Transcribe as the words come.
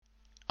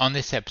On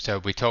this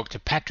episode, we talk to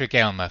Patrick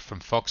Aylmer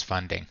from Fox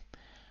Funding.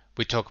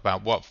 We talk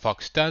about what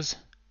Fox does,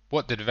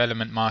 what the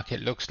development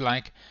market looks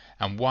like,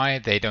 and why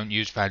they don't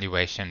use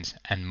valuations,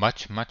 and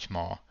much, much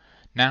more.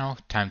 Now,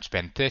 time to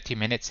spend 30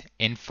 minutes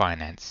in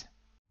finance.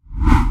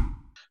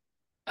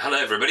 Hello,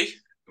 everybody.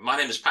 My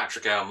name is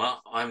Patrick Aylmer.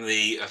 I'm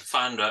the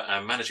founder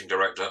and managing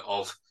director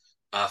of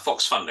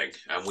Fox Funding,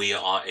 and we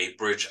are a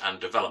bridge and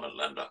development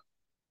lender.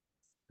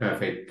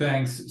 Perfect.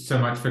 Thanks so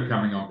much for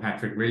coming on,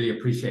 Patrick. Really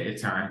appreciate your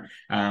time.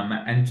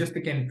 And just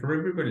again, for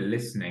everybody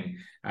listening,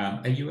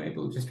 are you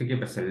able just to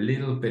give us a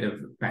little bit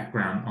of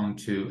background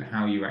onto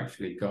how you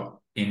actually got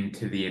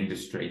into the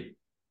industry?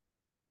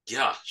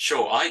 Yeah,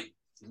 sure. I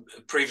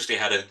previously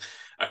had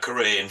a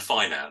career in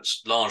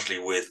finance, largely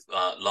with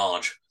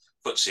large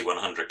FTSE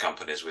 100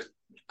 companies with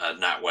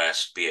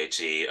NatWest,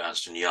 BAT,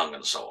 Ernst & Young,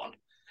 and so on.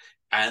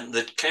 And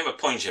there came a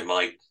point in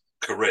my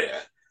career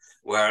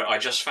where I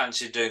just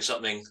fancied doing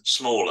something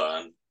smaller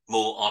and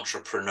more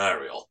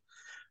entrepreneurial.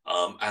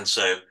 And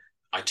so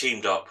I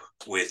teamed up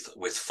with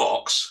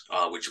Fox,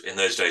 which in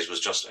those days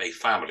was just a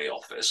family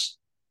office.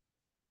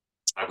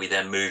 And we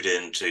then moved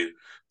into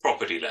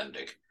property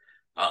lending.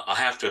 I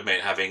have to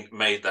admit, having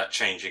made that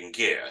change in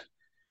gear,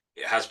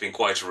 it has been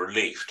quite a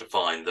relief to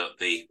find that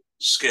the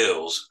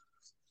skills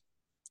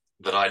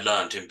that I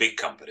learned in big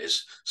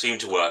companies seem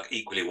to work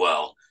equally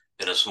well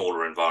in a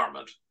smaller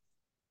environment.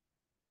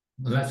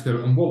 Well, that's good.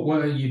 And what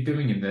were you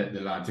doing in the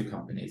larger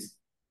companies?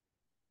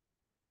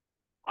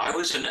 I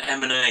was an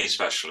M&A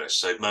specialist,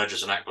 so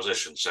mergers and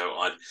acquisitions. So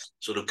I'd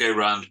sort of go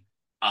around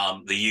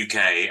the UK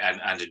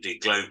and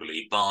indeed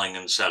globally, buying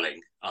and selling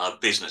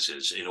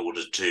businesses in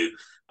order to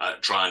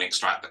try and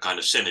extract the kind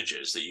of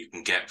synergies that you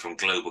can get from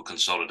global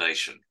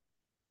consolidation.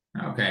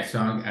 Okay, so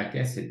I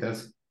guess it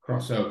does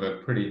cross over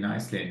pretty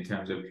nicely in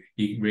terms of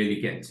you really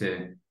get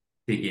to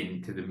dig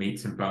into the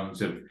meats and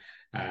bones of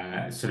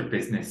sort of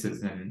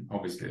businesses, and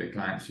obviously the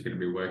clients you're going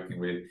to be working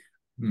with,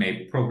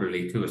 maybe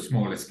probably to a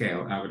smaller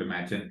scale, I would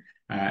imagine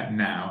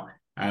now.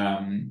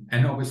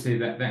 And obviously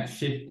that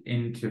shift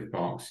into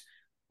Fox,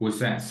 was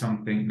that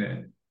something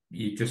that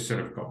you just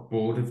sort of got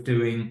bored of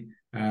doing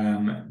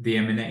the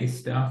M&A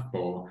stuff,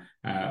 or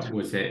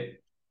was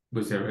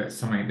there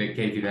something that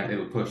gave you that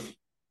little push?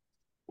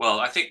 Well,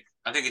 I think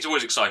it's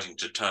always exciting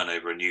to turn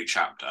over a new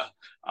chapter,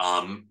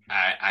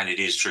 and it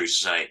is true to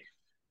say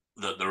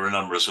that there are a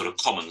number of sort of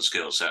common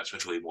skill sets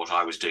between what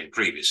I was doing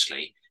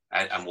previously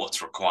and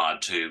what's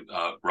required to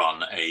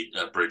run a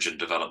bridge and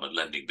development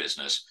lending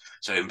business.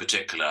 So in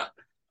particular,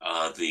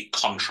 the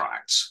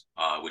contracts,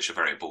 which are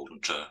very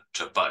important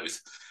to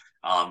both.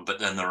 But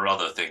then there are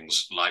other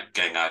things like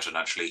going out and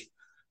actually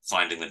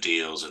finding the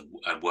deals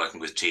and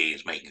working with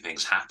teams, making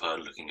things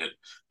happen, looking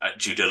at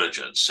due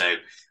diligence. So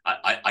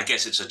I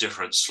guess it's a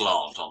different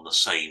slant on the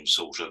same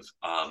sort of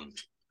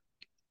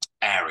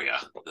area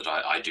that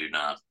I do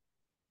now.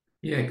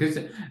 Yeah, because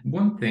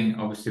one thing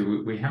obviously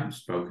we haven't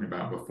spoken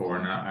about before,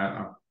 and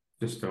I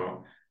just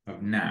thought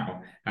of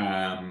now,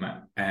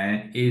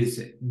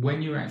 is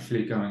when you're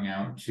actually going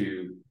out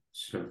to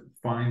sort of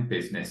find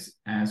business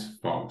as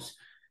Fox,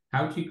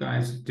 how do you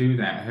guys do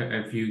that?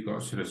 Have you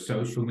got sort of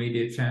social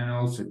media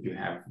channels? Do you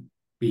have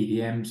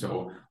BDMs,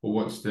 or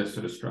what's the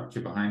sort of structure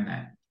behind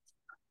that?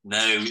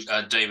 No,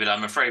 David,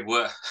 I'm afraid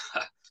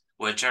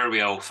we're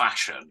terribly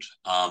old-fashioned.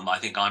 I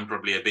think I'm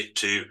probably a bit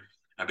too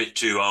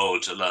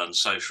old to learn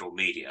social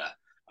media.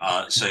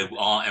 So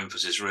our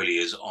emphasis really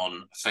is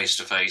on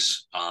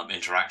face-to-face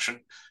interaction.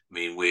 I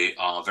mean, we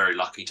are very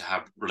lucky to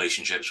have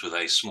relationships with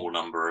a small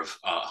number of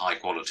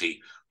high-quality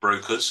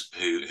brokers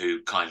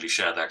who kindly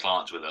share their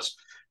clients with us.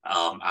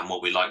 And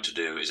what we like to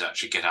do is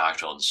actually get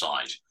out on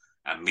site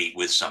and meet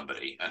with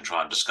somebody and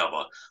try and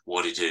discover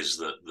what it is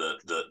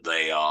that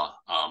they are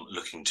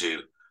looking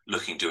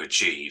to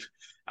achieve.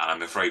 And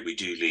I'm afraid we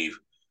do leave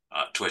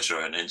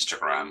Twitter and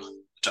Instagram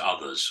to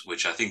others,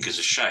 which I think is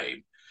a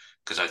shame,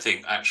 because I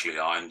think actually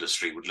our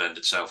industry would lend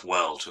itself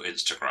well to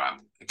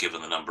Instagram,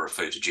 given the number of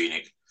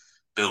photogenic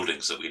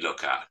buildings that we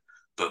look at.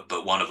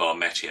 But one of our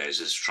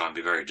métiers is to try and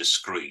be very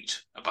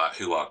discreet about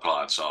who our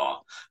clients are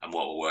and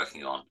what we're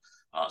working on,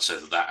 so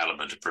that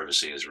element of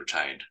privacy is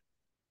retained.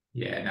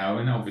 Yeah, no,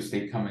 and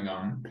obviously coming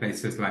on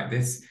places like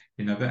this,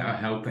 that'll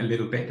help a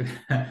little bit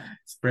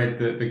spread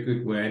the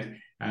good word.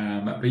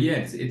 But yeah,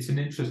 it's an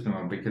interesting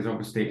one, because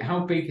obviously, how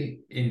big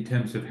in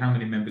terms of how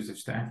many members of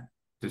staff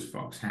does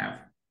Fox have?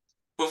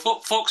 Well,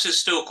 Fox is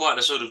still quite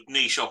a sort of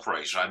niche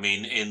operator. I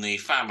mean, in the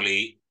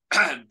family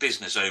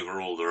business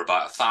overall, there are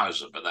about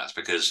 1,000, but that's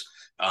because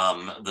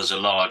there's a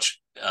large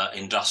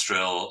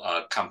industrial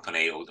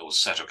company or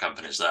set of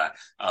companies there.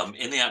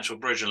 In the actual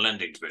bridge and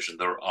lending division,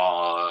 there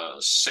are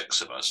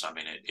 6 of us. I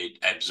mean, it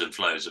ebbs and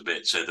flows a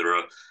bit. So there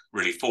are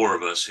really 4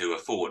 of us who are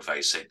forward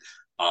facing,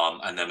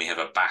 and then we have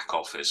a back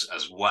office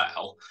as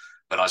well.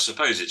 But I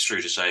suppose it's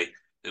true to say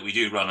that we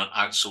do run an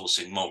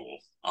outsourcing model.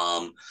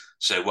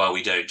 So while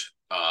we don't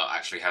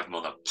actually have them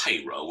on a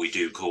payroll, we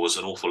do cause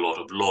an awful lot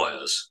of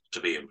lawyers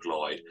to be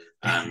employed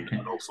and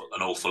an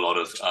awful lot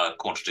of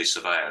quantity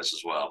surveyors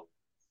as well.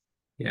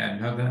 Yeah,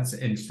 no, that's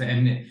interesting.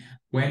 And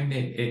when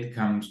it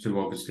comes to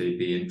obviously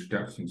the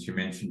introductions, you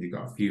mentioned you've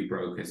got a few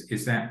brokers.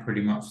 Is that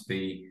pretty much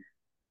the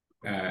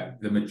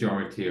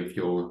majority of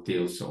your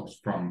deal source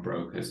from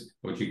brokers,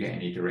 or do you get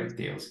any direct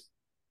deals?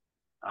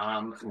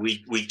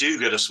 We do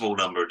get a small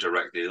number of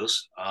direct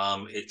deals.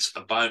 It's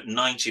about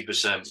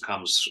 90%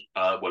 comes,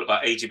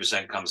 about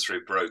 80% comes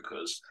through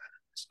brokers,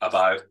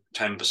 about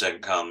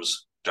 10%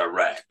 comes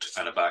direct,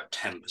 and about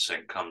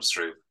 10% comes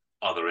through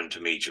other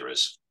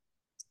intermediaries.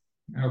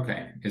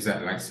 Okay. Is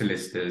that like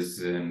solicitors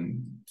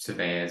and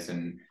surveyors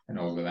and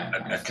all of that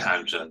kind of stuff?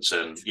 Accountants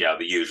and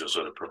the usual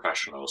sort of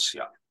professionals.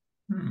 Yeah.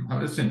 Oh,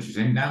 that's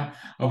interesting. Now,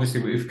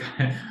 obviously,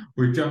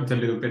 we've jumped a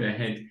little bit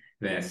ahead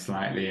there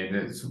slightly,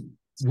 and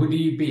would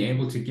you be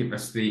able to give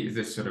us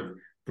the sort of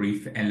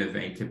brief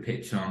elevator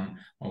pitch on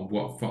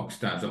what Fox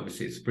does?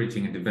 Obviously, it's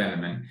bridging and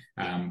development,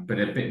 but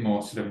a bit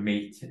more sort of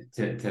meat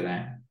to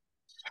that.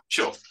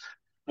 Sure.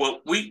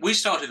 Well, we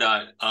started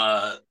out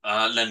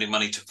lending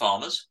money to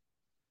farmers,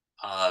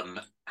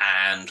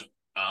 and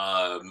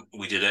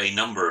we did a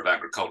number of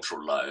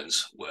agricultural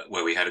loans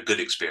where we had a good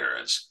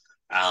experience.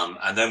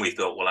 And then we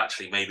thought, well,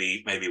 actually,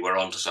 maybe we're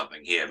onto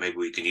something here. Maybe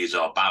we can use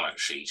our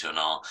balance sheet and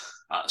our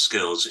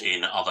skills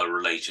in other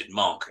related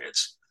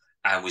markets.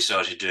 And we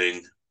started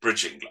doing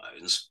bridging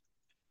loans.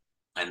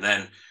 And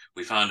then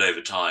we found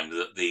over time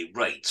that the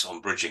rates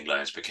on bridging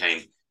loans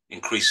became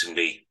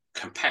increasingly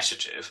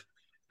competitive.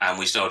 And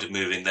we started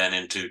moving then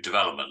into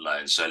development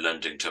loans, so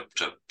lending to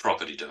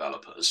property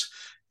developers.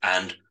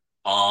 And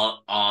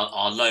our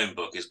loan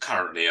book is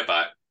currently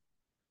about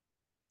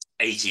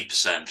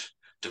 80%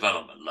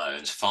 development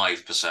loans,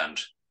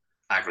 5%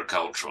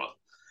 agricultural,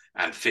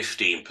 and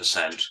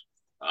 15%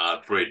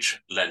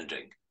 bridge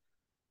lending.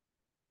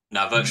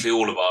 Now, virtually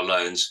all of our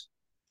loans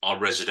are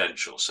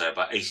residential, so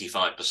about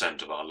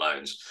 85% of our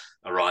loans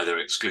are either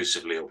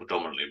exclusively or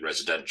predominantly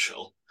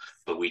residential,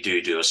 but we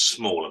do a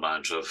small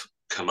amount of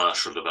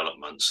commercial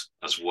developments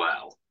as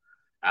well.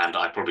 And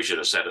I probably should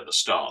have said at the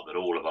start that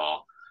all of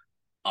our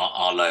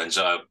loans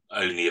are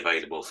only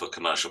available for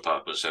commercial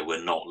purpose, so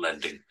we're not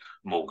lending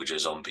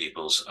mortgages on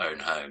people's own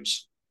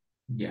homes.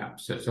 Yeah,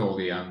 so it's all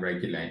the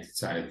unregulated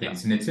side of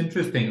things. And it's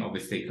interesting,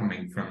 obviously,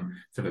 coming from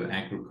sort of the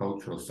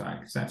agricultural side,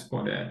 because that's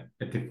quite a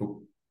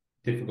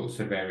difficult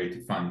sort of area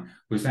to fund.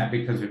 Was that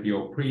because of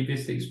your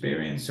previous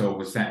experience, or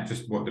was that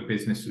just what the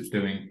business was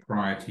doing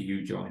prior to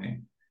you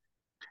joining?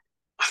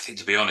 I think,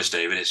 to be honest,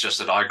 David, it's just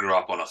that I grew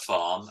up on a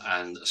farm,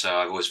 and so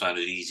I've always found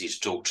it easy to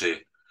talk to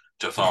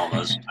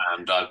farmers,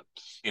 and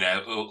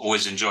I've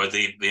always enjoyed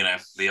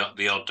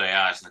the odd day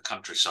out in the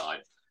countryside.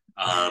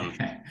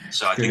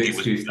 So I think it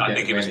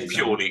was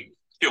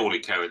purely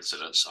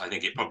coincidence. I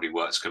think it probably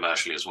works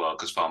commercially as well,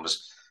 because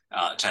farmers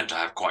tend to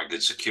have quite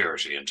good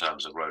security in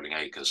terms of rolling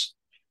acres.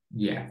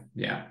 Yeah,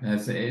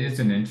 it is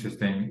an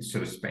interesting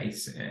sort of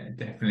space,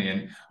 definitely.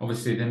 And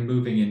obviously, then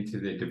moving into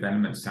the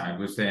development side,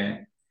 was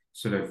there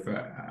sort of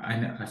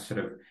I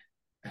sort of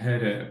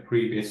heard a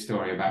previous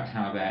story about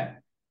how that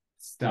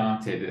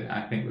started.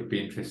 I think would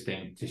be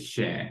interesting to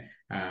share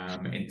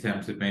in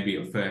terms of maybe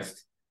your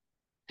first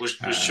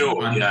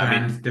sure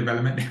unplanned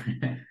development.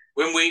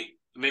 when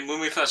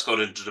we first got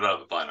into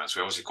development finance,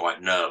 we were obviously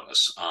quite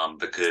nervous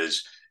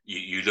because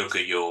you look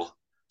at your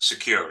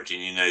security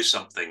and you know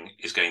something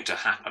is going to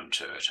happen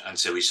to it, and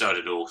so we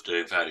started off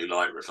doing fairly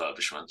light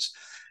refurbishments,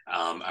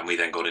 and we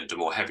then got into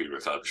more heavy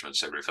refurbishments,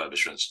 so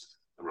refurbishments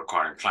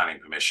requiring planning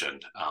permission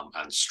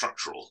and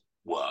structural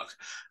work.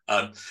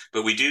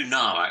 But we do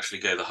now actually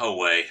go the whole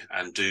way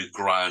and do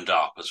ground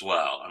up as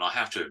well. And I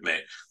have to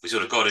admit, we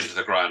sort of got into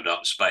the ground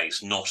up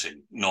space, not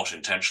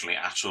intentionally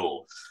at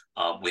all.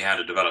 We had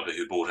a developer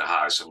who bought a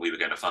house, and we were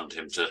going to fund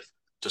him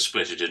to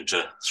split it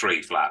into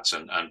 3 flats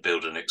and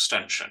build an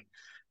extension.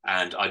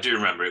 And I do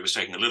remember it was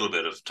taking a little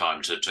bit of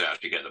time to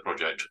actually get the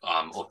project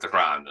off the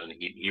ground. And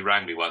he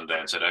rang me one day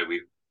and said, "Oh,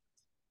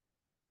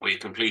 we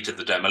completed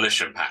the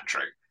demolition,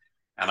 Patrick."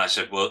 And I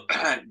said, "Well,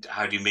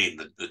 how do you mean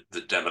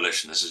the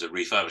demolition? This is a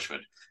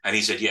refurbishment." And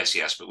he said,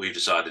 yes, but we've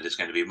decided it's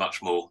going to be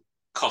much more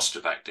cost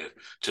effective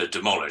to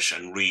demolish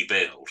and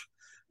rebuild.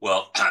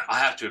 Well, I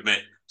have to admit,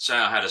 say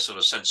I had a sort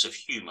of sense of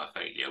humour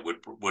failure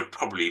would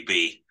probably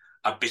be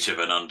a bit of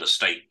an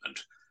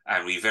understatement.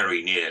 And we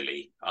very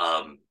nearly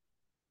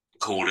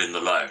called in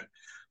the loan,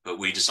 but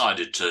we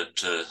decided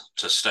to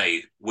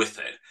stay with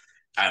it.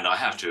 And I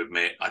have to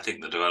admit, I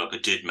think the developer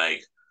did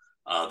make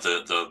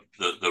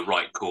the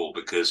right call,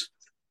 because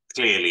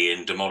clearly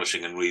in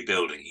demolishing and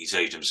rebuilding, he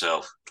saved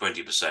himself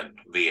 20%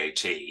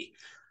 VAT,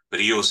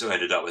 but he also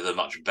ended up with a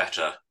much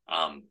better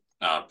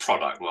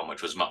product, one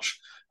which was much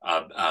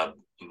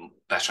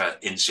better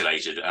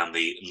insulated, and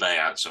the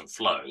layouts and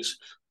flows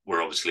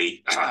were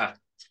obviously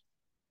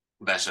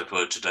better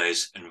for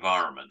today's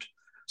environment.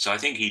 So I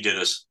think he did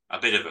us a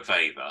bit of a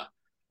favour.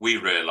 We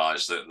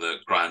realised that the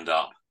ground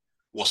up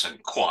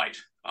wasn't quite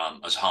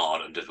as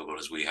hard and difficult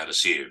as we had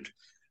assumed.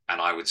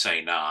 And I would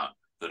say now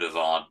that of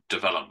our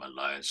development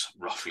loans,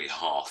 roughly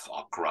half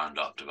are ground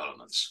up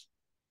developments.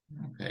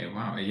 Okay,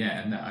 wow,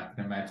 yeah, and I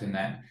can imagine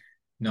that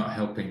not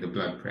helping the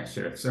blood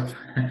pressure. If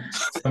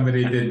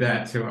somebody did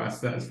that to us,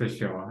 that's for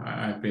sure.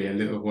 I'd be a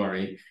little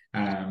worried.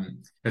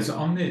 As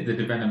on the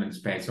development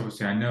space,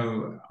 obviously, I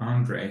know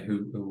Andre,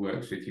 who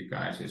works with you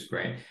guys, is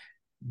great.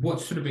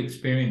 What sort of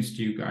experience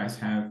do you guys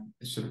have,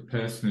 sort of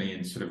personally,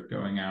 in sort of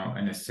going out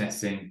and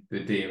assessing the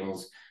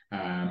deals?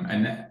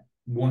 And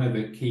one of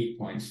the key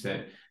points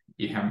that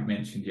you haven't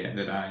mentioned yet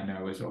that I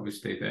know is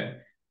obviously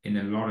that in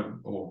a lot of,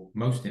 or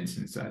most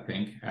instances, I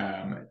think,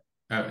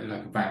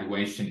 like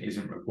evaluation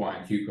isn't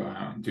required. You go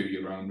out and do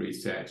your own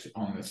research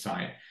on the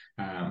site.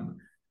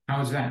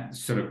 How did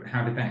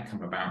that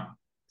come about?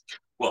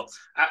 Well,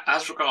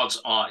 as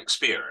regards our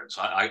experience,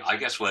 I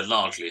guess we're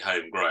largely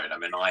homegrown. I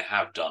mean, I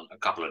have done a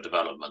couple of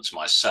developments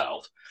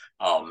myself,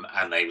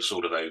 and they were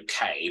sort of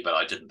okay, but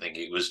I didn't think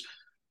it was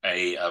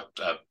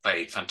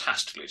played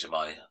fantastically to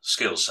my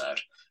skill set.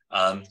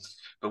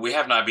 But we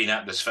have now been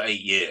at this for 8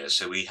 years,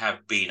 so we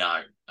have been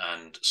out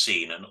and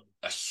seen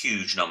a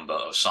huge number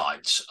of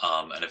sites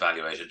and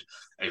evaluated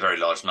a very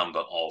large number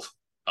of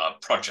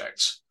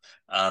projects.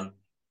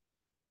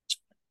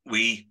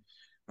 We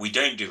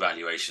don't do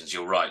valuations,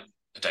 you're right,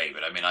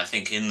 David. I mean, I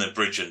think in the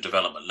bridge and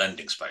development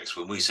lending space,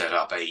 when we set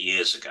up 8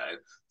 years ago,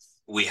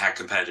 we had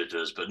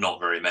competitors, but not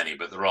very many.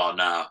 But there are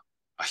now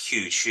a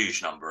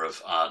huge number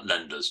of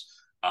lenders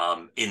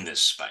in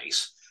this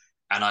space.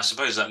 And I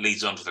suppose that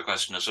leads on to the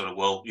question of sort of,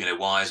 well,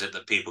 why is it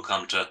that people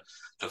come to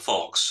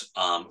Fox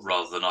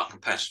rather than our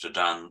competitor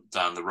down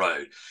the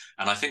road?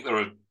 And I think there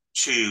are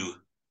two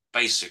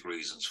basic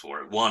reasons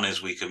for it. One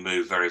is we can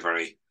move very,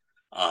 very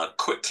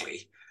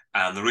quickly.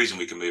 And the reason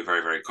we can move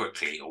very, very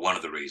quickly, or one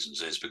of the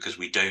reasons, is because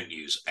we don't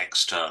use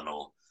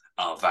external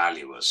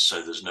valuers.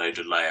 So there's no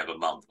delay of a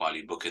month while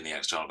you book in the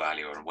external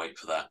valuer and wait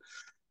for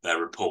their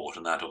report.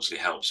 And that obviously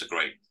helps a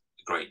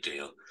great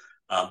deal.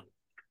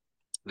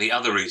 The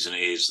other reason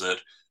is that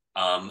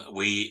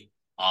we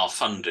are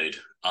funded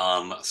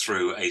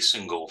through a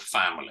single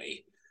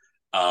family.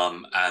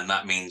 And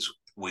that means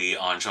we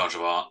are in charge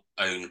of our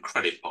own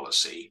credit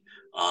policy,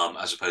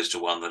 as opposed to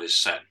one that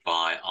is set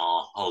by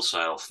our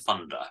wholesale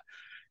funder.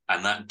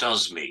 And that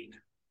does mean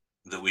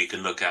that we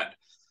can look at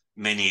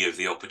many of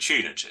the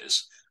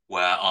opportunities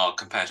where our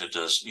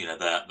competitors,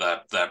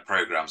 their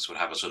programs would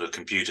have a sort of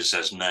computer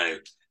says no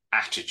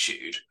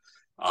attitude.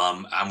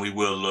 And we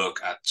will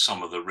look at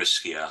some of the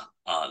riskier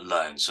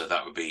loans. So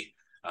that would be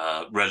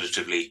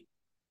relatively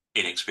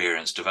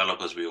inexperienced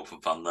developers. We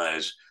often fund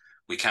those.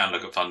 We can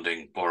look at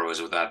funding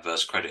borrowers with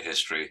adverse credit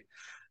history,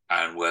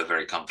 and we're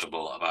very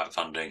comfortable about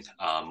funding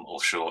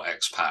offshore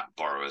expat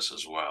borrowers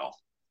as well.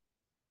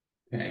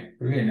 Okay,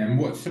 brilliant. And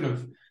what sort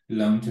of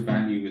loan to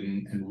value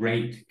and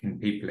rate can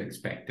people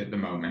expect at the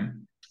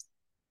moment?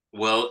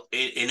 Well,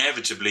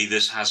 inevitably,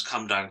 this has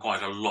come down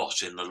quite a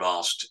lot in the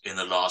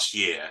last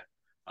year.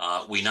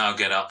 We now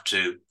get up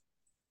to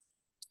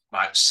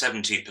about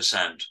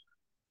 70%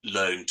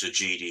 loan to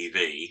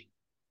GDV.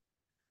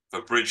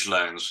 For bridge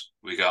loans,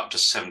 we go up to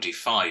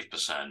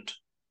 75%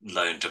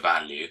 loan to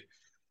value,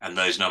 and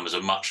those numbers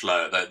are much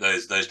lower.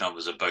 Those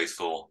numbers are both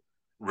for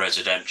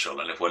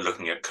residential, and if we're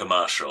looking at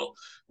commercial,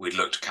 we'd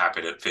look to cap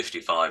it at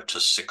 55 to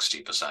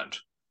 60%.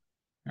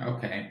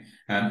 Okay,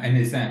 and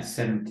is that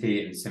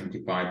 70 and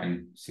 75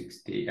 and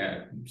 60,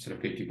 sort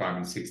of 55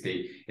 and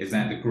 60, is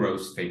that the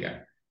gross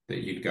figure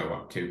that you'd go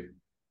up to?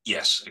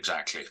 Yes,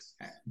 exactly.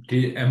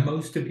 Are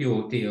most of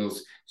your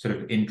deals sort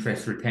of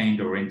interest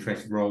retained or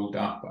interest rolled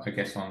up, I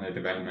guess, on the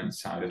development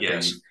side of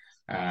things?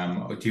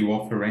 Or do you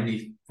offer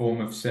any form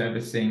of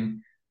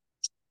servicing?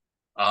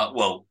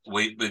 Well,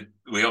 we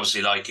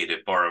obviously like it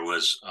if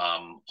borrowers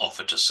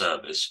offer to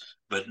service,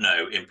 but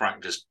no, in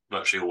practice,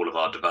 virtually all of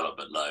our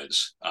development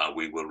loans,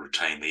 we will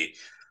retain the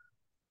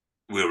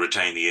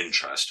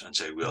interest, and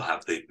so we'll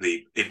have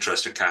the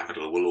interest and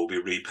capital will all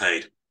be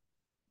repaid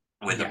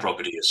when the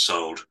property is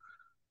sold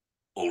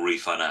or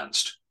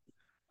refinanced.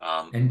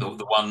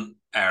 The one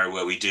area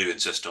where we do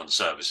insist on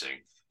servicing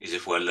is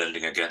if we're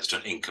lending against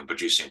an income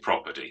producing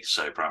property.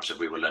 So perhaps if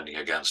we were lending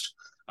against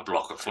a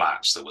block of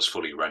flats that was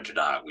fully rented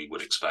out, we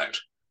would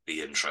expect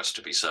the interest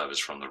to be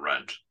serviced from the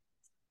rent.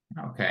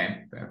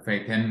 Okay,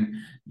 perfect. And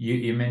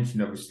you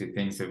mentioned obviously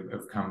things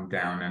have come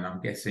down, and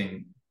I'm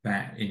guessing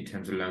that in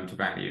terms of loan to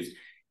values,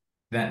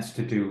 that's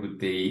to do with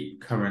the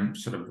current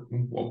sort of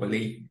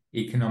wobbly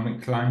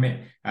economic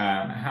climate.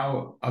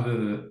 How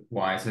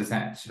otherwise has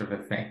that sort of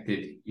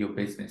affected your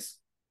business?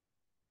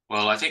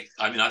 Well, I think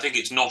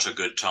it's not a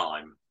good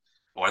time,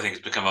 or I think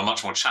it's become a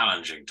much more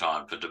challenging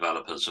time for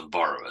developers and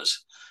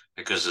borrowers,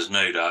 because there's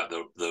no doubt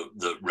that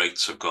the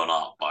rates have gone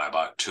up by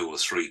about 2 or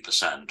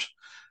 3%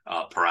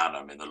 per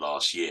annum in the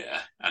last year,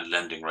 and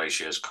lending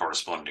ratios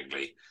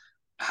correspondingly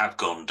have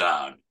gone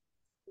down.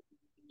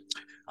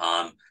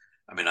 I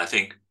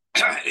think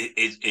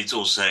it's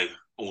also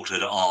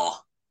altered our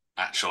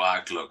actual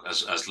outlook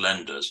as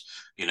lenders.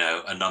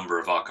 A number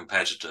of our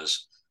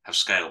competitors have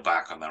scaled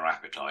back on their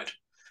appetite,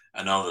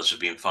 and others have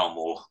been far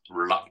more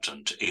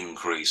reluctant to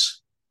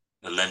increase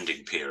the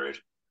lending period.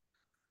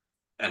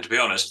 And to be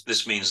honest,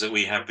 this means that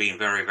we have been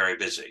very, very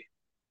busy.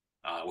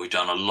 We've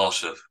done a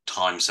lot of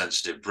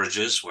time-sensitive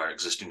bridges where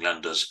existing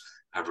lenders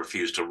have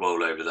refused to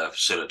roll over their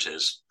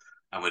facilities,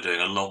 and we're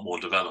doing a lot more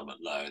development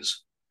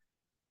loans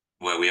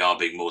where we are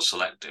being more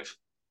selective.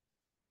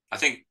 I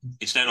think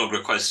it's no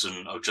longer a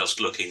question of just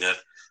looking at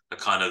the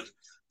kind of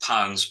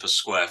pounds per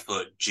square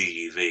foot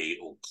GDV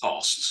or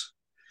costs.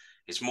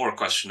 It's more a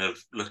question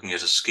of looking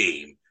at a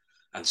scheme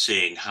and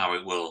seeing how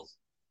it will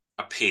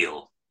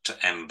appeal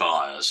to end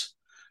buyers,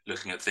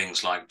 looking at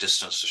things like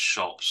distance to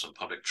shops and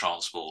public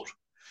transport,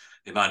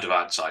 the amount of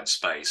outside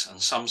space,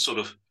 and some sort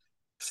of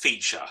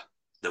feature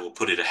that will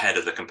put it ahead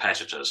of the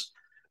competitors,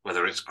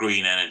 whether it's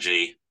green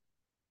energy,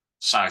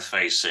 south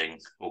facing,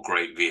 or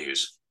great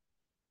views.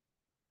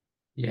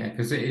 Yeah,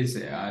 because it is.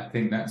 I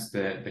think that's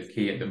the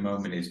key at the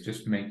moment, is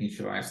just making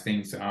sure as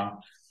things are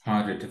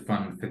harder to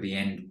fund for the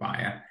end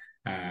buyer,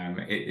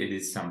 it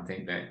is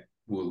something that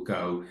will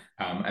go,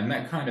 and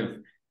that kind of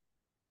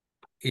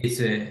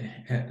is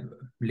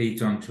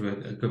leads on to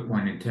a good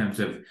point in terms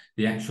of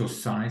the actual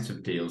size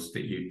of deals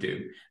that you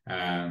do.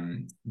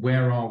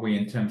 Where are we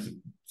in terms of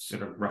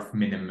sort of rough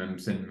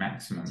minimums and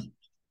maximum?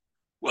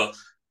 Well,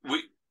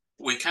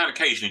 we can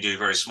occasionally do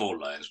very small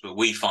loans, but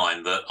we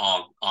find that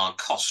our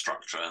cost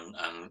structure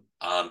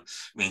and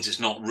means it's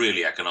not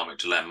really economic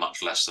to lend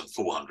much less than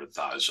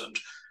 400,000,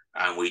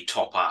 and we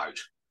top out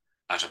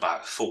at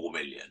about 4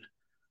 million.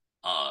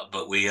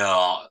 But we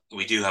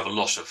do have a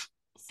lot of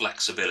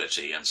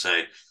flexibility, and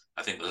so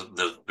I think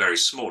the very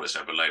smallest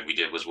ever loan we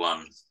did was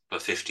one for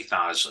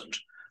 50,000.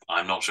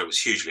 I'm not sure it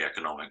was hugely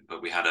economic,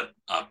 but we had a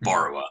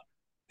borrower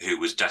who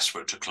was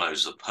desperate to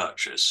close the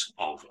purchase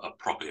of a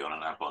property on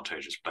an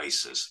advantageous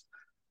basis.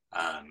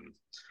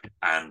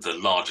 And the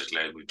largest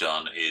loan we've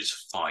done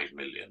is 5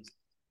 million.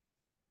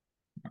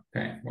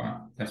 Okay,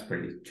 wow, that's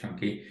pretty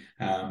chunky.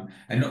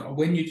 And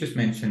when you just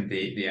mentioned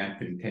the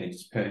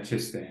advantageous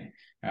purchase there,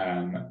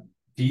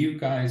 do you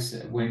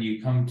guys, when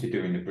you come to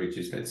doing the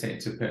bridges, let's say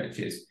it's a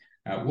purchase,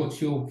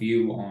 what's your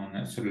view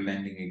on sort of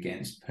lending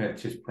against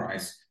purchase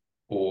price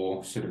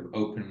or sort of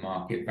open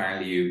market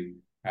value?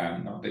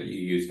 Not that you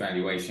use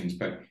valuations,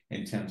 but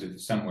in terms of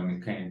someone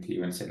who came to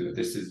you and said, look,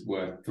 this is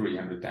worth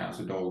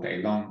 300,000 all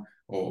day long,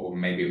 or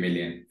maybe 1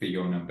 million for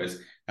your numbers,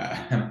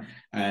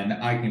 and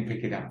I can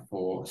pick it up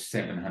for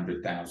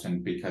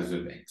 700,000 because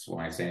of X,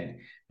 Y, Z.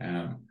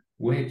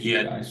 Where do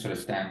you guys sort of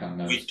stand on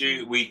those?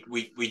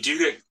 We do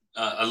get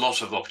a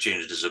lot of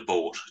opportunities are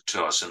brought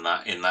to us in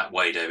that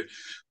way, David.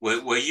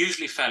 We're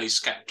usually fairly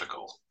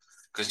skeptical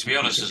because, to be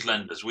honest, as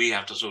lenders, we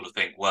have to sort of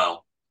think,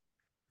 well,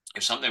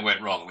 if something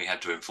went wrong, we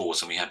had to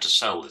enforce and we had to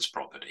sell this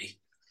property.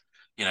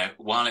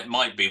 While it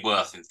might be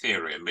worth in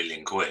theory £1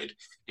 million,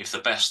 if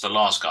the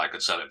last guy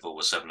could sell it for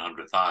was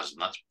 700,000,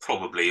 that's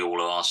probably all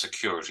of our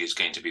security is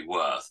going to be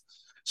worth.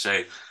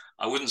 So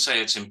I wouldn't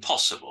say it's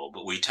impossible,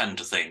 but we tend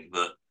to think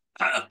that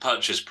a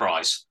purchase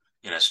price,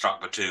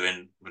 struck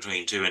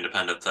between two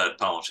independent third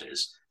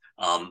parties,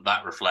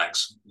 that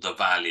reflects the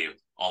value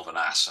of an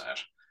asset.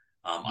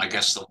 I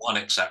guess the one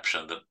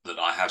exception that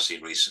I have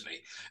seen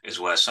recently is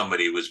where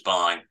somebody was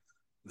buying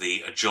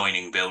the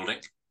adjoining building,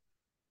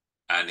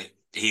 and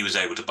he was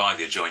able to buy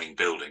the adjoining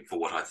building for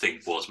what I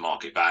think was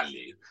market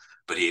value,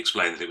 but he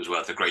explained that it was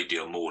worth a great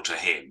deal more to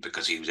him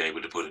because he was able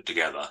to put it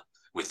together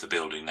with the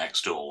building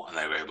next door, and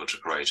they were able to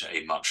create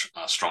a much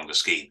stronger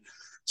scheme.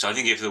 So I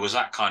think if there was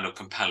that kind of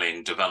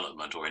compelling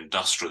development or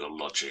industrial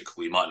logic,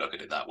 we might look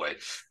at it that way.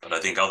 But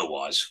I think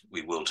otherwise,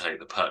 we will take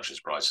the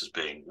purchase price as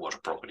being what a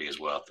property is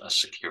worth as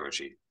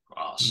security for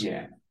us.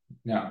 Yeah,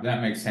 no,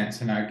 that makes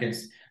sense. And I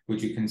guess,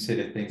 would you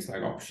consider things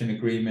like option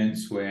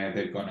agreements where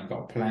they've gone and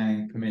got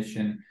planning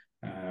permission,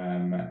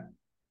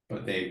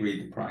 but they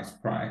agreed the price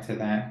prior to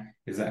that?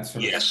 Is that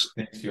sort of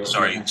things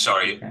Sorry.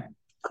 Okay.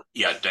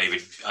 Yeah,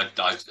 David,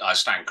 I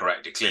stand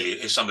corrected. Clearly,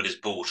 if somebody's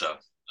bought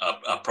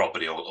a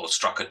property or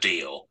struck a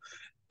deal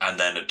and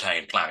then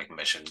obtained planning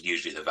permission,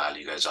 usually the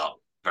value goes up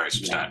very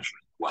substantially.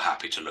 Yeah. We're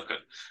happy to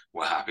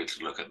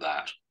look at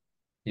that.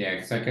 Yeah,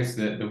 because I guess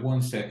the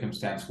one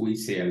circumstance we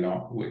see a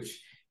lot,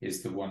 which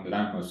is the one that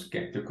I'm most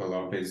skeptical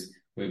of, is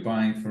we're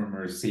buying from a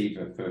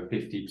receiver for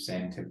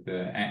 50% of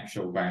the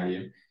actual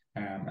value.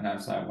 And I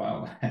was like,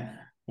 well,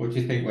 what do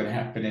you think would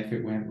happen if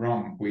it went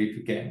wrong?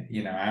 We'd get,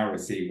 our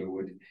receiver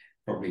would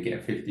probably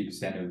get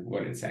 50% of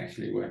what it's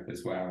actually worth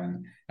as well.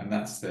 And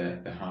that's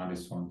the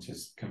hardest one,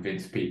 just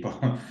convince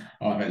people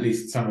on, at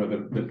least some of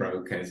the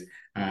brokers.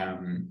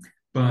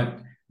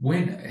 But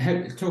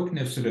talking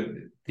of sort of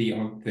the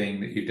odd thing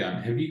that you've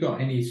done, have you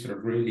got any sort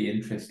of really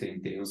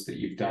interesting deals that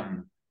you've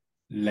done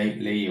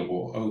lately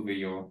or over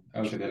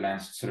the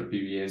last sort of few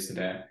years that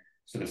are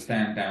sort of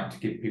stand out to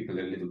give people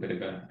a little bit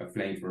of a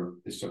flavour of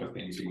the sort of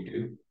things you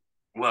do?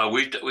 Well,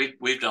 we've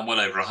done well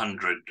over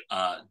 100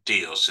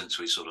 deals since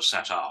we sort of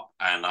set up,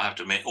 and I have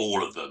to admit,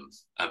 all of them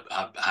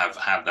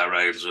have their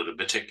own sort of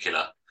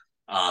particular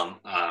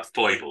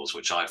foibles,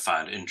 which I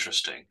found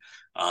interesting.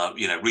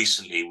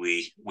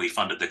 Recently we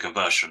funded the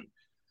conversion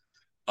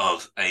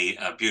of a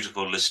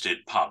beautiful listed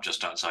pub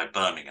just outside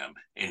Birmingham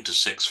into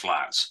 6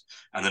 flats,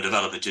 and the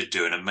developer did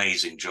do an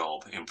amazing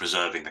job in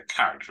preserving the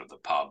character of the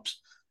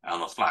pubs,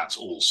 and the flats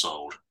all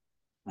sold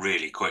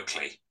really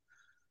quickly.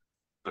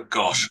 But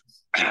gosh,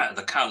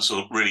 the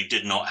council really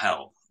did not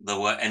help. There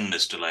were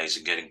endless delays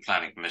in getting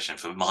planning permission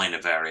for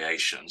minor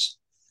variations,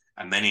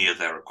 and many of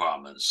their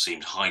requirements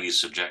seemed highly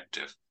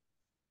subjective.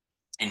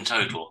 In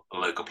total, the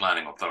local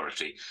planning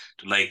authority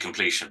delayed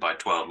completion by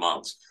 12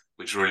 months,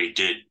 which really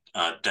did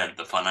dent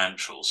the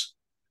financials.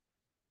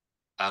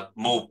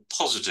 More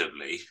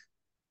positively,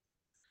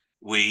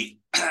 we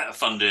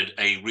funded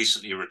a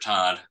recently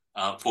retired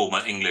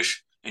former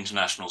English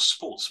international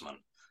sportsman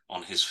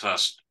on his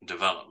first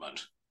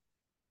development.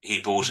 He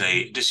bought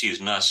a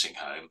disused nursing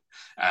home,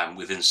 and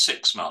within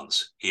 6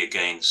 months, he had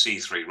gained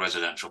C3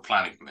 residential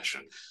planning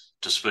permission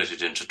to split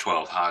it into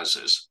 12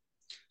 houses,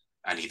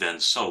 and he then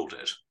sold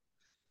it.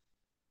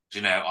 You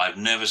know, I've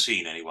never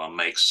seen anyone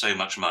make so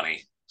much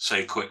money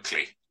so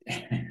quickly. I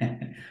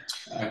can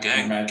Going,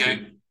 going,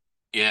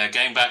 imagine.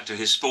 going back to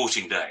his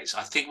sporting days,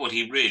 I think what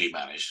he really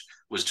managed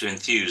was to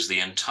enthuse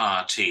the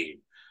entire team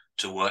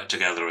to work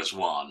together as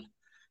one.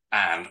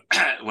 And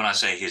when I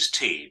say his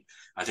team,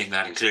 I think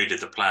that included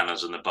the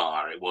planners and the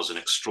buyer. It was an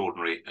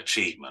extraordinary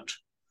achievement.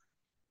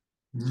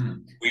 We,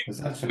 Because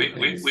that sort of thing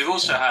we've is,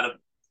 also had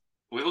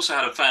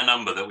a fair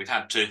number that we've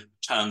had to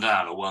turn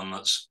down, or one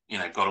that's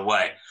got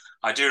away.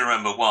 I do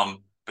remember one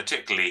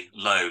particularly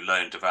low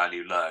loan to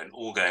value loan,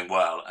 all going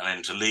well and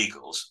into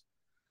legals,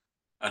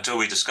 until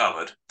we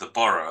discovered the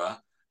borrower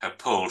had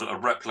pulled a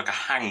replica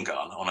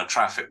handgun on a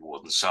traffic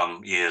warden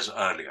some years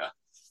earlier.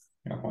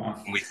 oh, wow.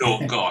 And we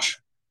thought, gosh,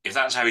 if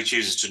that's how he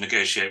chooses to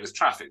negotiate with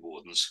traffic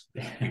wardens,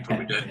 we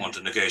probably don't want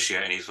to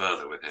negotiate any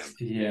further with him.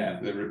 Yeah,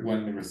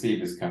 when the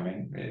receiver's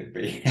coming, it'd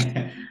be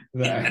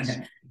Yes.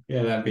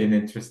 yeah, that'd be an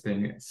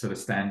interesting sort of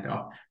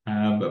standoff.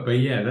 But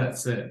yeah,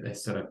 that's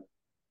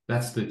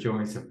the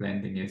joys of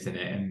lending, isn't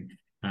it?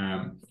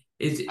 And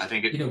is it, I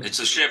think it's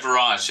a sheer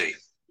variety,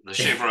 the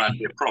sheer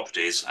variety of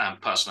properties and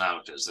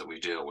personalities that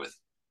we deal with.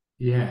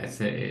 yeah,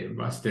 it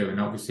must do.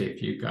 And obviously,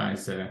 if you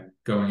guys are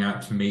going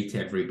out to meet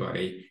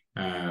everybody,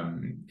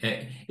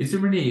 is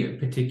there any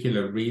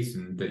particular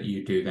reason that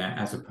you do that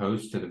as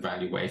opposed to the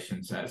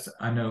valuations? As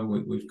I know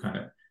we've kind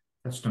of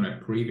touched on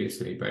it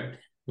previously, but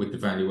with the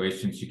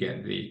valuations, you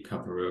get the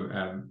cover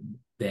of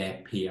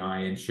their PI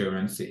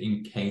insurance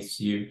in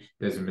case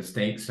there's a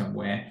mistake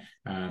somewhere.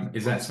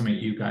 Is that something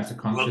you guys are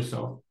Well, conscious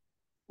of?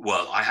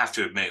 well, I have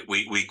to admit,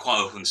 we quite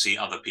often see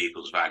other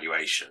people's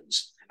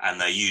valuations, and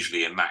they're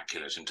usually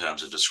immaculate in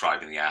terms of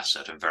describing the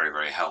asset and very,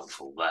 very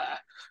helpful there.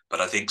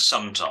 But I think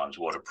sometimes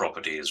what a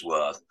property is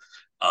worth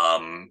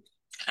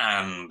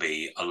can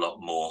be a lot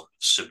more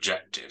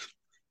subjective.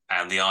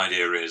 And the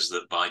idea is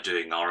that by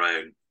doing our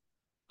own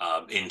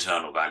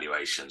internal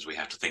valuations, we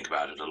have to think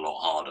about it a lot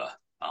harder.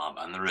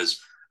 And there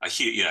is a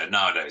huge,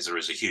 nowadays there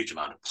is a huge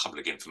amount of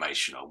public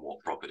information on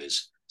what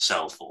properties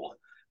sell for.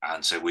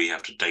 And so we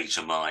have to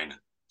data mine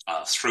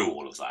through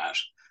all of that.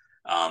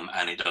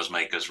 And it does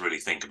make us really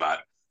think about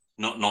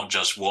not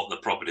just what the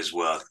property is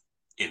worth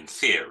in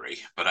theory,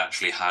 but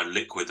actually how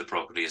liquid the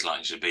property is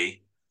likely to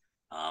be,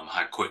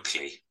 how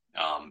quickly,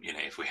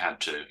 if we had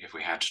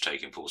to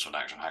take enforcement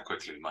action, how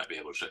quickly we might be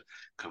able to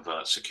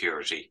convert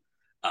security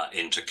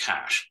into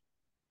cash.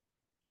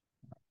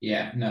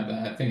 Yeah, no,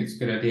 I think it's a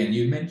good idea. And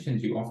you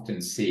mentioned you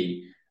often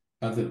see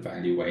other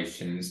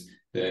valuations.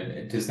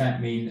 Does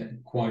that mean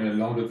quite a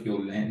lot of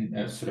your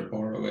sort of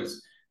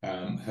borrowers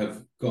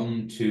have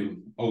gone to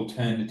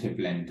alternative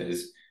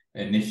lenders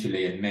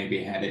initially and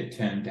maybe had it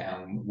turned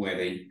down where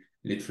they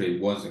literally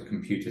was a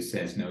computer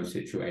says no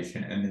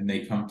situation, and then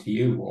they come to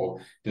you,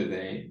 or do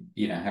they,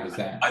 how does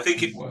that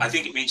work? I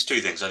think it means two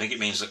things. I think it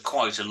means that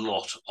quite a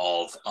lot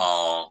of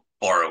our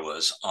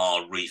borrowers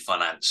are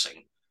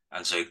refinancing.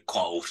 And so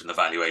quite often the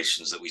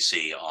valuations that we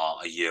see are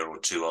a year or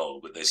two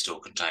old, but they still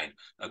contain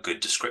a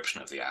good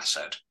description of the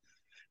asset.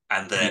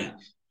 And then,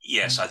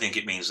 yes, I think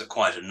it means that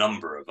quite a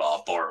number of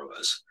our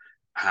borrowers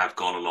have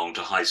gone along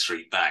to high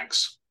street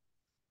banks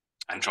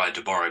and tried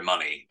to borrow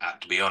money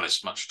at, to be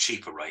honest, much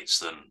cheaper rates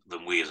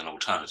than we as an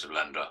alternative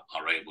lender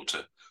are able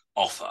to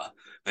offer.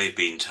 They've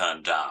been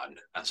turned down,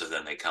 and so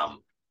then they come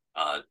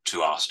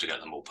to us to get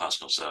the more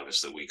personal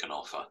service that we can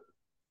offer.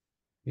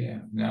 Yeah,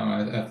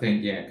 no, I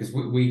think, yeah, because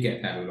we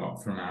get that a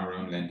lot from our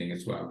own lending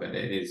as well, but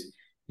it is,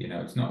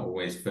 it's not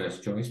always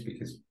first choice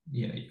because,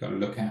 you've got to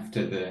look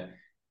after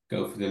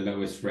go for the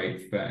lowest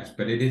rate first,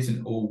 but it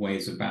isn't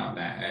always about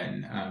that.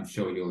 And I'm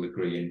sure you'll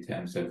agree in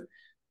terms of,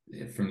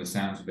 from the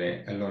sounds of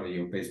it, a lot of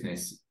your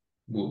business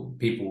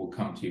people will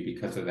come to you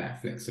because of that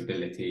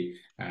flexibility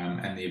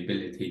and the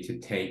ability to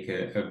take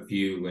a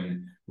view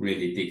and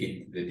really dig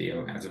into the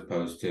deal as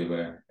opposed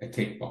to a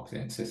tick box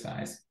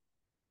exercise.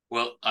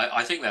 Well,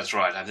 I think that's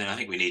right. I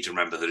think we need to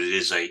remember that it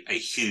is a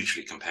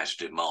hugely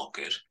competitive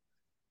market,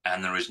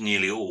 and there is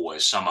nearly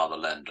always some other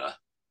lender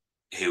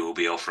who will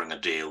be offering a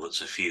deal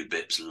that's a few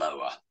bips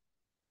lower.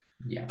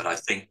 Yeah. But I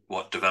think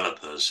what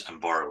developers and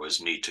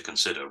borrowers need to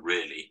consider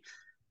really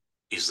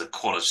is the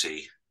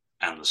quality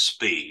and the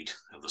speed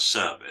of the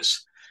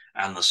service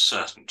and the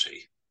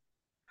certainty.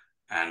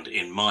 And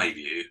in my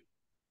view,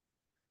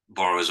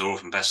 borrowers are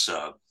often best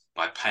served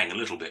by paying a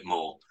little bit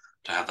more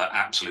to have that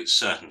absolute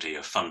certainty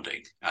of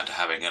funding and to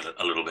having it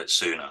a little bit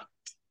sooner.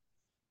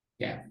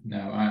 Yeah,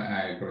 no,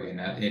 I agree. And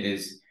it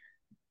is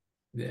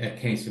a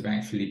case of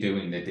actually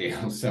doing the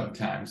deal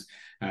sometimes.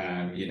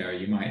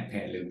 You might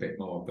pay a little bit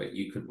more, but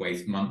you could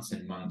waste months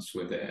and months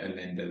with a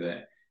lender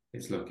that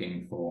is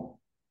looking for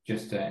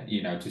just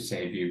to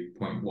save you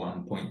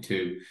 0.1,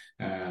 0.2.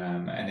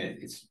 And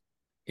it's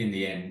in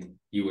the end,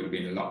 you would have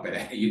been a lot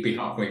better. You'd be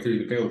halfway through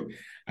the build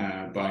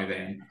by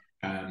then.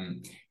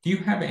 Do you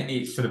have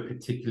any sort of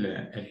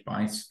particular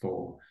advice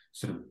for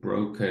sort of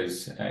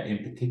brokers in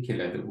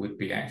particular that would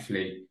be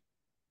actually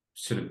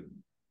sort of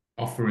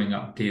offering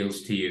up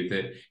deals to you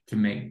to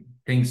make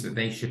things that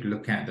they should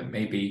look at that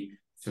maybe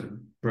sort of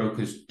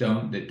brokers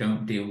don't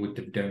deal with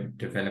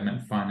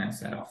development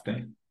finance that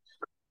often?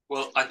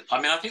 Well, I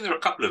think there are a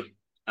couple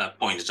of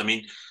pointers. I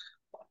mean,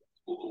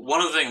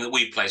 one of the things that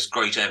we place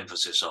great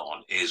emphasis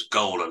on is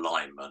goal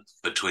alignment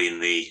between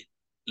the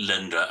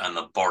lender and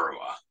the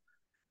borrower.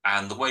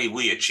 And the way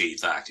we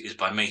achieve that is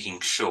by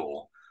making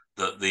sure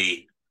that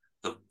the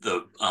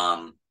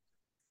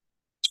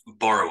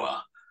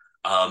borrower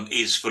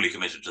is fully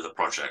committed to the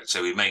project.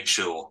 So we make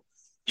sure,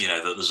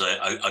 that there's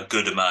a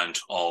good amount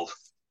of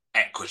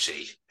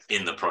equity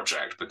in the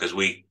project, because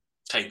we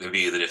take the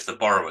view that if the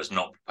borrower is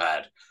not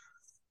prepared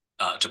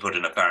to put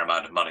in a fair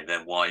amount of money,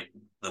 then why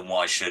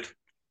should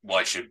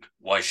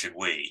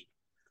we?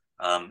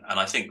 And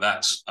I think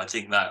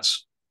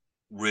that's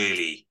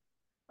really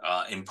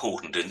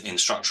important in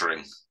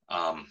structuring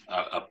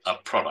a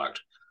product.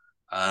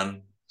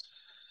 And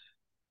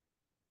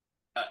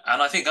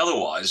I think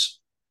otherwise,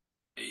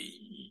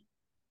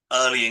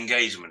 early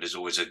engagement is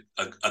always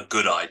a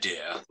good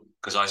idea,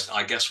 because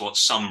I guess what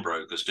some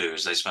brokers do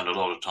is they spend a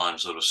lot of time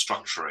sort of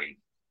structuring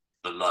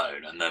the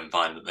loan and then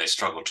find that they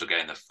struggle to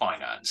gain the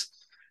finance.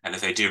 And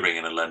if they do bring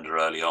in a lender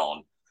early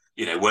on,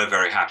 we're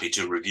very happy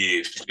to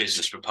review the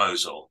business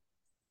proposal,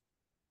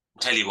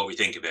 tell you what we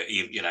think of it,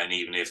 and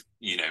even if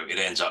it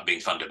ends up being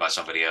funded by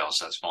somebody else,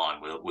 that's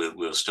fine.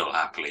 We'll still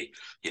happily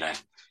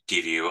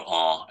give you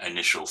our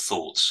initial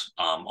thoughts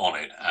on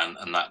it,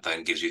 and that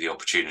then gives you the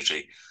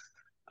opportunity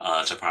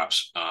to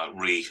perhaps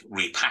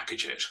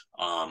repackage it,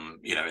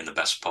 in the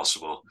best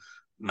possible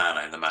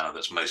manner, in the manner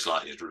that's most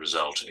likely to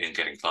result in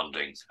getting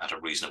funding at a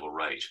reasonable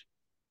rate.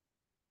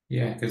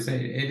 Yeah, because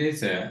it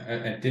is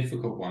a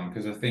difficult one,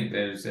 because I think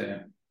there's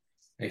a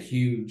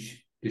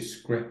huge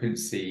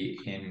discrepancy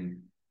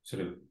in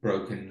sort of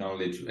broken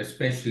knowledge,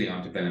 especially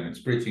on developments.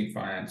 Bridging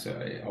finance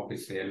are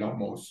obviously a lot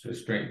more sort of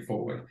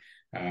straightforward.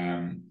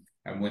 And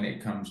when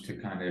it comes to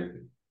kind of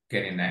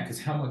getting that,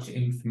 because how much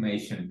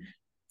information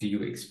do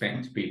you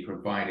expect to be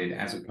provided,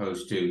 as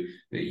opposed to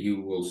that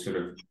you will sort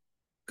of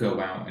go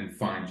out and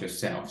find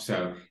yourself?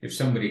 So if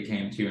somebody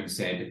came to you and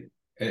said,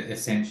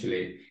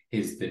 essentially,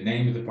 here's the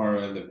name of the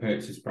borrower, the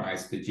purchase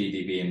price, the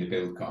GDV, and the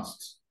build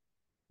costs,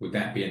 would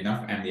that be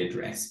enough? And the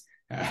address?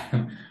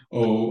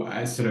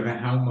 Or sort of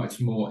how much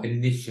more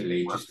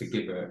initially, just to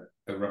give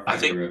a rough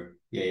figure of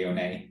yay or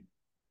nay?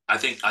 I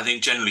think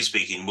generally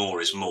speaking, more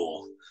is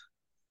more.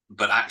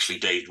 But actually,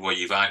 Dave, what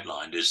you've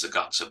outlined is the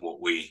guts of what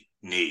we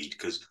need,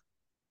 because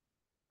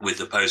with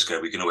the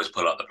postcode, we can always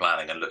pull up the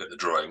planning and look at the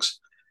drawings.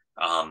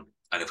 And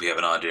if we have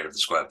an idea of the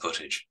square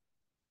footage,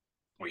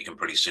 we can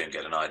pretty soon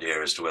get an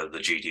idea as to whether the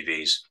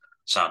GDVs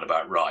sound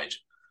about right,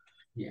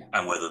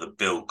 and whether the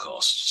build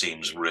cost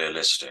seems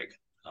realistic.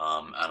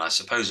 And I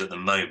suppose at the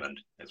moment,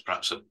 it's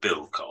perhaps a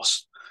build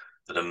cost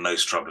that are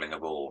most troubling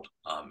of all.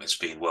 It's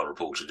been well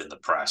reported in the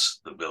press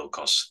that build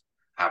costs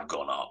have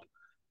gone up.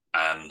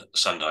 And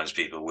sometimes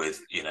people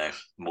with,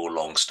 more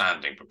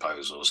long-standing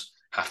proposals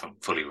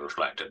haven't fully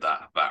reflected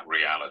that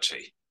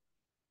reality.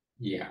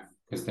 Yeah,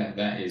 because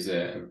that is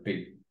a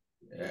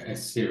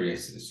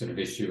serious sort of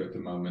issue at the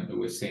moment, that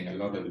we're seeing a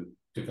lot of the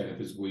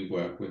developers we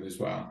work with as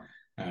well,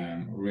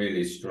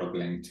 really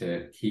struggling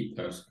to keep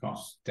those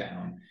costs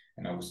down.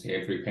 And obviously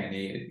every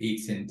penny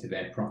eats into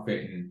their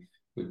profit, and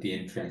with the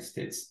interest,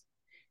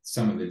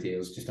 some of the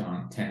deals just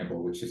aren't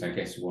tenable, which is, I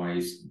guess,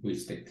 why we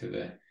stick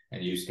to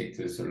you stick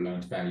to the sort of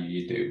loan to value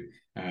you do.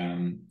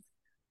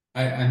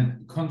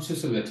 I'm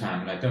conscious of the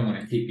time, and I don't want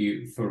to keep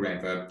you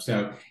forever.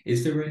 So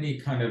is there any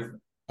kind of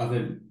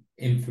other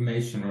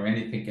information or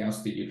anything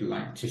else that you'd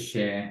like to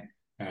share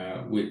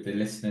with the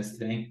listeners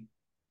today?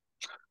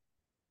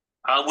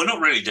 Well,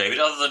 not really, David,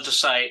 other than to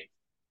say,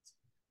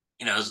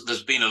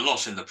 there's been a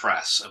lot in the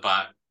press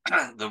about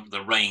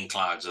the rain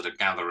clouds that are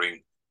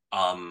gathering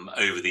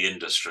over the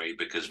industry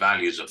because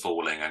values are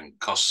falling and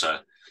costs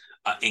are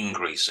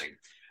increasing.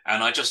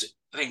 And I just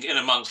think in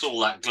amongst all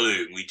that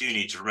gloom, we do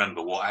need to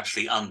remember what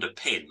actually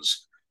underpins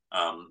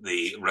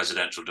the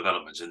residential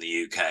developments in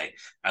the UK,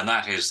 and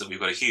that is that we've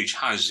got a huge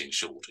housing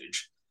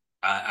shortage.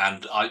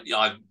 And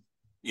I've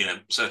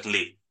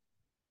certainly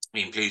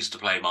been pleased to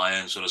play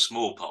my own sort of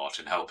small part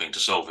in helping to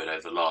solve it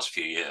over the last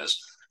few years.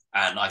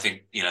 And I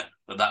think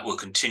that will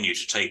continue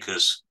to take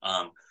us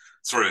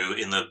through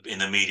in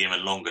the medium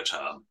and longer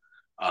term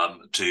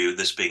to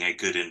this being a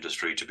good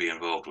industry to be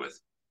involved with.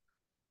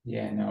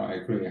 Yeah, no, I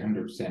agree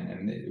 100%.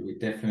 And we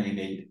definitely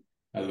need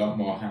a lot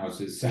more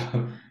houses.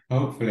 So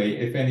hopefully,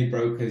 if any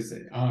brokers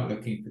are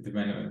looking for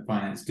development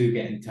finance, do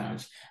get in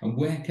touch. And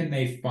where can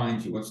they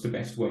find you? What's the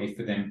best way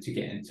for them to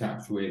get in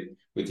touch with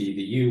either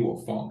you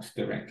or Fox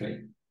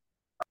directly?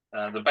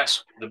 The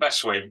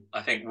best way,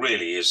 I think,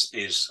 really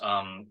is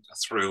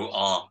through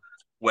our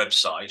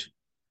website,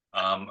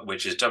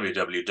 which is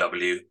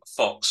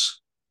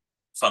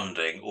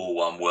www.foxfunding, all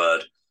one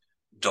word,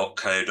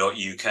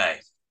 .co.uk.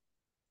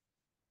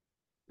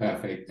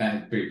 Perfect.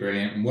 That'd be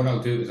brilliant. And what I'll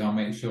do is I'll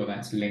make sure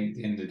that's linked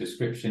in the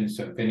description.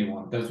 So if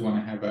anyone does want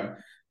to have a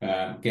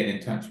get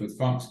in touch with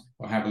Fox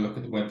or have a look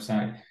at the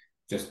website,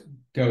 just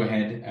go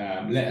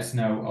ahead, let us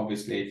know,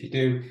 obviously, if you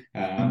do,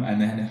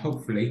 and then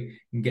hopefully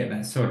you can get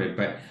that sorted.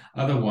 But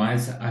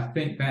otherwise, I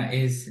think that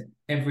is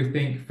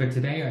everything for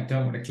today. I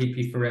don't want to keep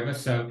you forever.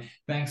 So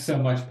thanks so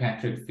much,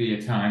 Patrick, for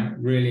your time.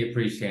 Really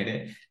appreciate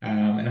it.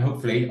 And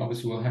hopefully,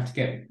 obviously, we'll have to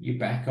get you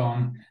back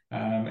on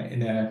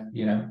in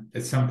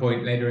at some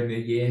point later in the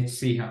year to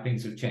see how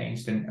things have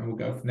changed, and we'll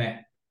go from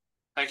there.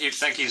 Thank you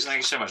so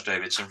much,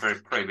 David. Some very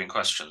probing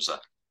questions there.